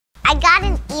I got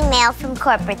an email from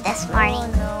corporate this morning.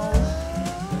 Oh,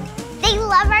 no. They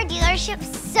love our dealership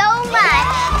so much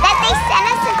that they sent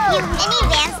us a few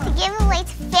minivans to give away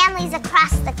to families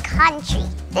across the country.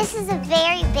 This is a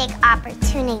very big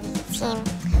opportunity, team.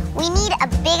 We need a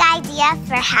big idea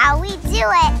for how we do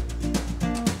it.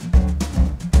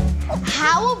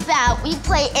 How about we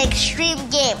play an extreme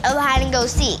game of hide and go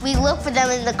seek? We look for them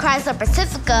in the Chrysler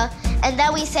Pacifica, and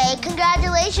then we say,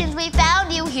 "Congratulations, we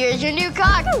found you. Here's your new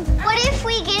car." What if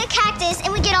we get a cactus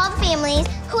and we get all the families?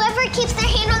 Whoever keeps their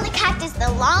hand on the cactus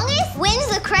the longest wins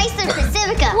the Chrysler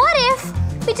Pacifica. What if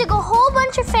we took a whole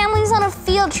bunch of families on a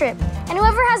field trip, and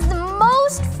whoever has the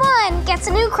most fun gets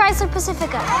a new Chrysler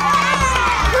Pacifica?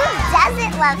 Who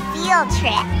doesn't love field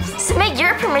trips? Submit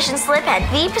your permission slip at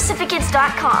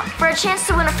thepacifikids.com for a chance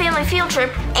to win a family field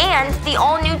trip and the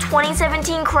all-new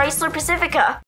 2017 Chrysler Pacifica.